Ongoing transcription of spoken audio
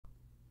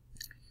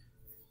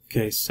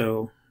Okay,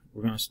 so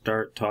we're going to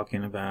start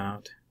talking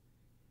about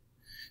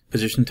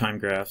position time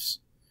graphs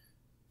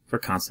for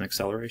constant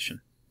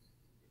acceleration.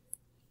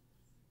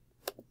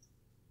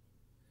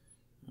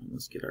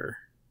 Let's get our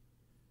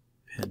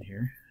pen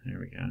here. There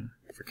we go.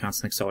 For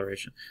constant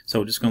acceleration. So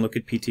we're just going to look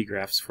at PT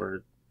graphs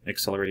for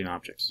accelerating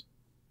objects.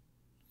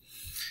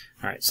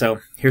 Alright,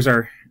 so here's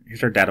our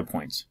data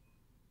points.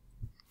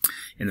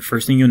 And the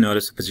first thing you'll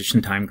notice a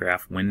position time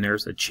graph when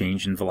there's a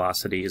change in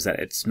velocity is that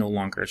it's no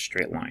longer a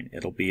straight line.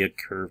 It'll be a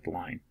curved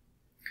line.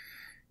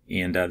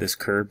 And this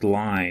curved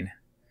line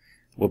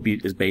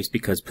is based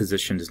because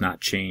position does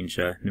not change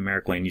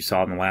numerically. And you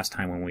saw in the last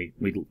time when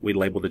we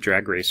labeled the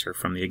drag racer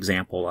from the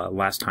example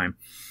last time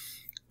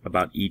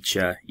about each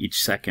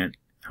second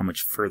how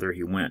much further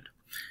he went.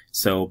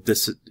 So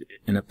this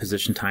in a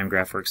position time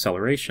graph for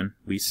acceleration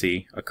we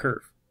see a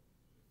curve.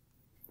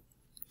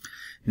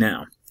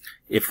 Now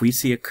if we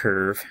see a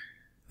curve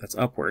that's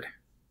upward,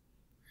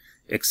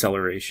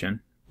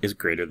 acceleration is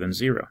greater than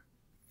 0.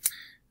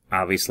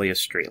 Obviously a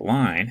straight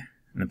line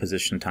in the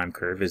position time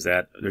curve is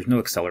that there's no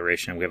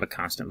acceleration, we have a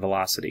constant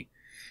velocity.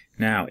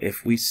 Now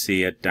if we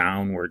see a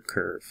downward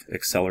curve,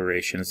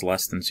 acceleration is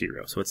less than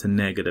 0, so it's a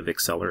negative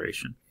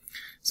acceleration.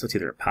 So it's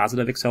either a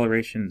positive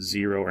acceleration,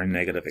 0, or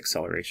negative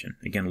acceleration.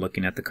 Again,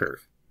 looking at the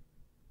curve.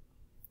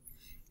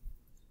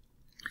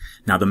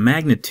 Now the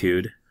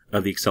magnitude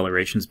of the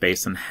acceleration is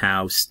based on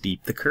how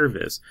steep the curve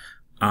is.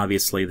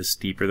 Obviously the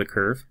steeper the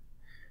curve,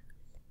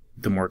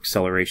 the more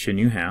acceleration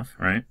you have,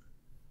 right?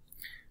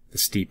 The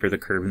steeper the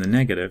curve in the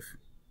negative,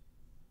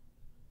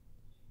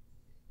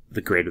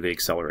 the greater the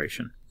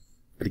acceleration.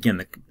 But again,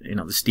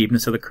 the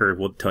steepness of the curve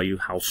will tell you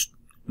how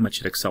much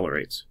it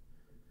accelerates.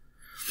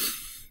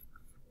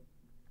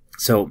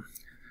 So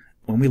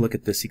when we look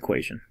at this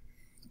equation,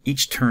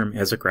 each term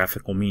has a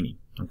graphical meaning,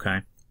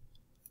 okay?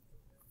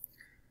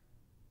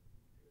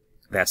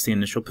 That's the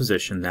initial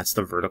position, that's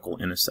the vertical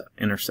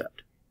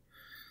intercept.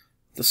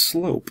 The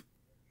slope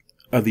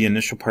of the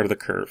initial part of the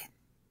curve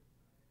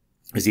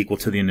is equal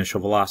to the initial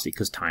velocity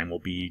because time will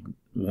be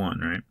 1,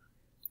 right?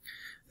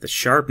 The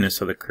sharpness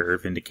of the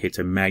curve indicates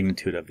a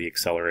magnitude of the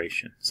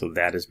acceleration, so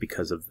that is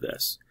because of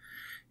this.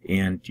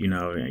 And you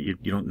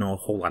don't know a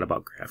whole lot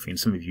about graphing.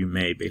 Some of you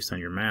may based on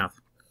your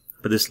math,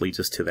 but this leads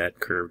us to that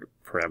curved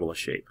parabola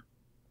shape.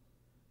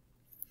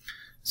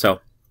 So,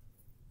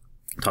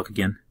 talk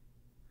again.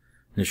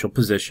 Initial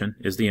position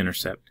is the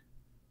intercept.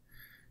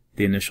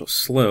 The initial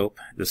slope,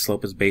 the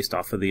slope is based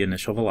off of the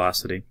initial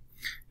velocity.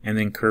 And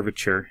then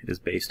curvature is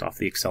based off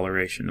the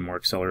acceleration. The more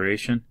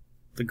acceleration,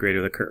 the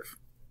greater the curve.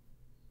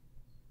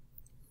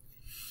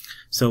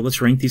 So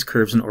let's rank these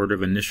curves in order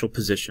of initial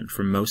position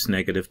from most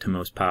negative to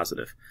most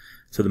positive.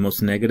 So the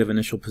most negative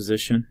initial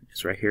position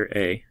is right here,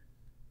 A,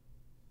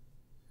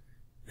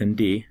 then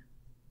D,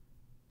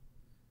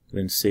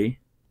 then C,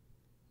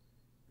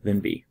 then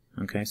B.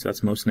 Okay, so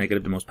that's most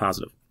negative to most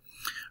positive.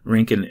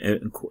 Rank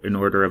in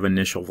order of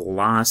initial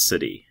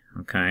velocity.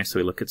 Okay, so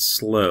we look at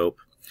slope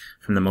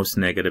from the most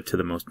negative to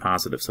the most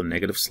positive. So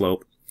negative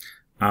slope,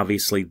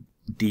 obviously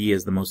D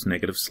is the most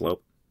negative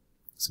slope.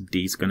 So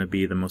D is going to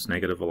be the most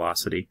negative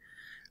velocity.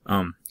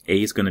 A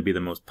is going to be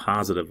the most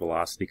positive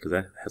velocity because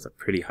that has a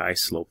pretty high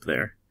slope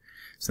there.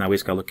 So now we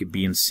just got to look at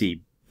B and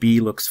C.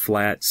 B looks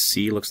flat,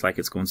 C looks like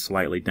it's going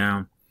slightly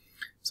down.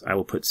 So I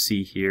will put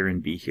C here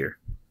and B here.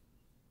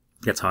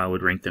 That's how I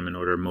would rank them in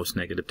order of most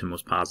negative to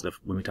most positive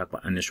when we talk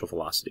about initial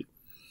velocity.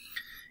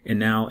 And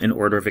now in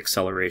order of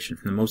acceleration,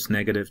 from the most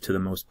negative to the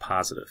most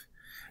positive.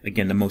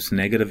 Again, the most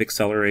negative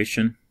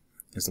acceleration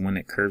is the one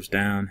that curves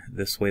down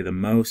this way the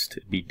most.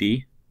 It'd be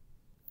D.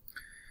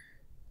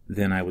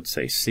 Then I would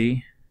say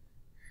C.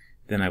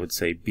 Then I would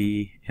say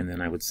B. And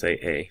then I would say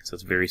A. So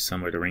it's very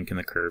similar to ranking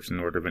the curves in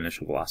order of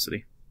initial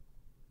velocity.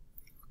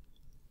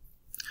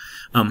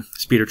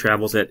 Speeder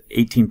travels at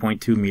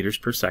 18.2 meters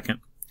per second.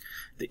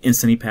 The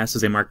instant he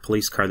passes a marked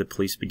police car, the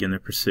police begin their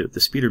pursuit. The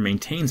speeder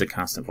maintains a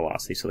constant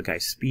velocity, so the guy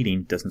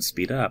speeding doesn't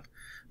speed up,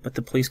 but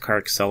the police car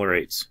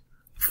accelerates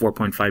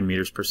 4.5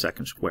 meters per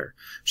second square.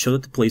 Show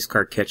that the police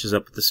car catches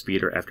up with the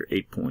speeder after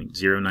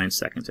 8.09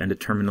 seconds and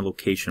determine the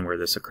location where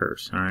this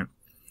occurs. All right,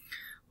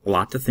 a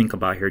lot to think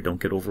about here.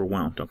 Don't get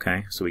overwhelmed.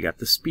 Okay, so we got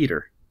the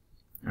speeder.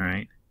 All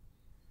right,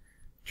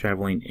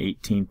 traveling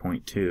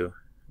 18.2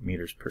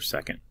 meters per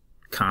second,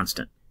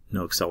 constant,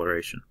 no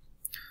acceleration.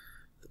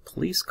 The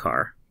police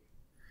car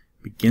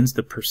begins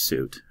the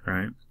pursuit,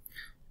 right,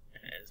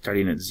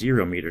 starting at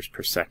 0 meters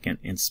per second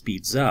and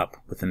speeds up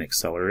with an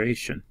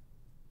acceleration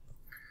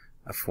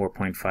of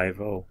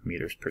 4.50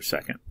 meters per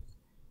second.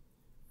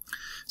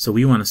 So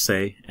we want to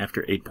say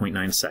after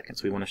 8.9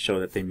 seconds, we want to show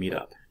that they meet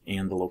up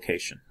and the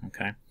location,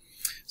 okay?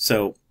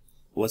 So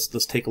let's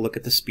take a look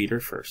at the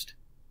speeder first.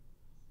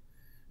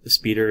 The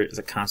speeder is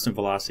a constant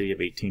velocity of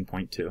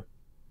 18.2.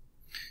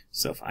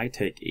 So if I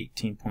take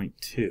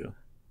 18.2,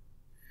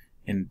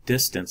 in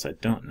distance, I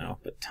don't know,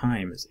 but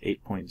time is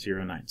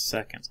 8.09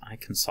 seconds. I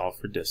can solve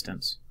for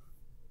distance.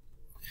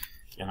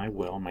 And I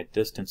will. My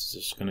distance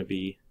is just going to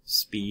be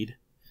speed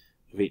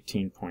of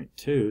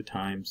 18.2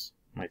 times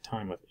my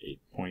time of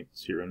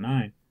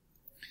 8.09.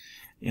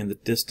 And the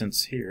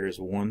distance here is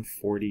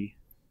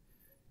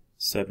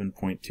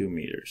 147.2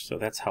 meters. So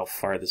that's how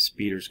far the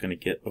speeder is going to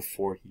get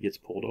before he gets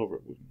pulled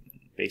over,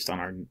 based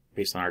on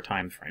our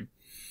time frame.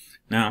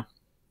 Now,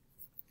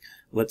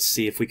 let's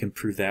see if we can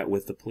prove that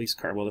with the police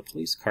car. Well, the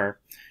police car,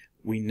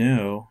 we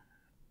know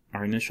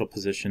our initial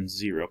position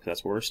 0, because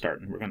that's where we're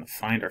starting. We're going to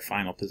find our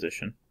final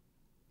position.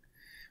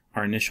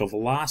 Our initial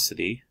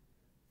velocity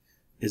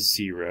is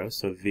 0,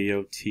 so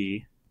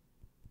VOT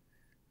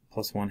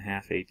plus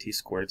 1/2 AT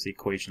squared is the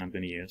equation I'm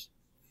going to use.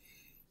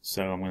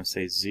 So I'm going to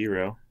say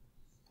 0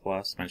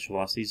 plus my initial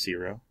velocity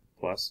 0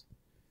 plus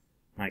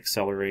my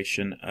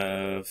acceleration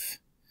of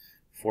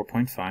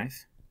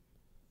 4.5,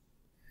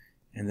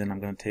 and then I'm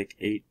going to take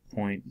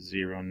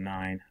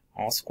 8.09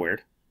 all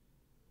squared,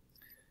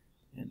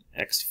 and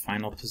x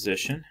final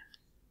position,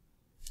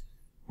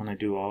 when I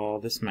do all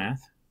this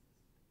math,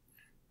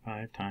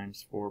 5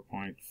 times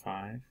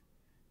 4.5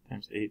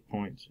 times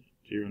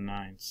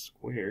 8.09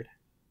 squared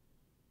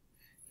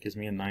gives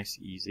me a nice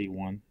easy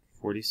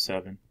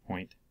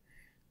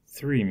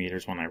 147.3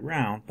 meters when I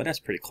round, but that's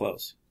pretty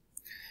close.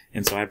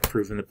 And so I've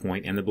proven the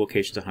point, and the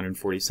location is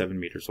 147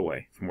 meters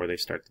away from where they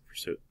start the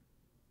pursuit.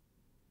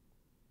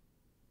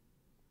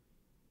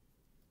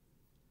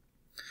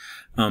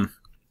 So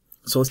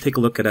let's take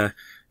a look at a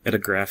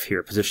graph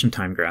here, a position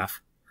time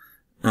graph,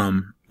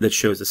 that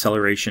shows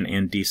acceleration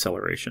and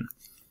deceleration.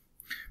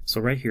 So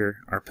right here,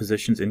 our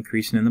position's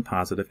increasing in the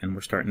positive, and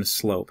we're starting to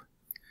slope.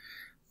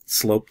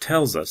 Slope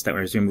tells us that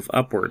as we move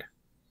upward,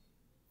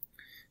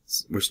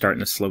 we're starting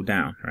to slow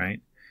down,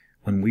 right?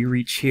 When we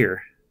reach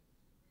here,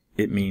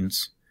 it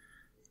means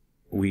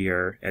we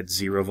are at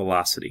 0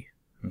 velocity,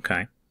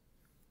 okay?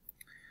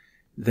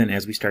 Then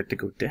as we start to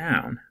go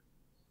down,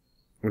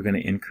 we're going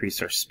to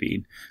increase our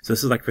speed. So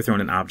this is like we're throwing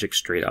an object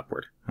straight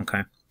upward,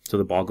 okay? So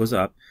the ball goes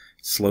up,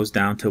 slows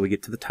down till we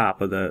get to the top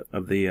of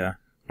the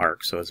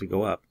arc, so as we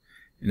go up,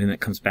 and then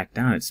it comes back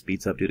down, it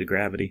speeds up due to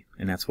gravity,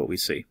 and that's what we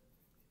see.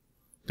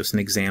 Just an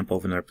example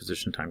of another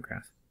position time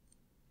graph.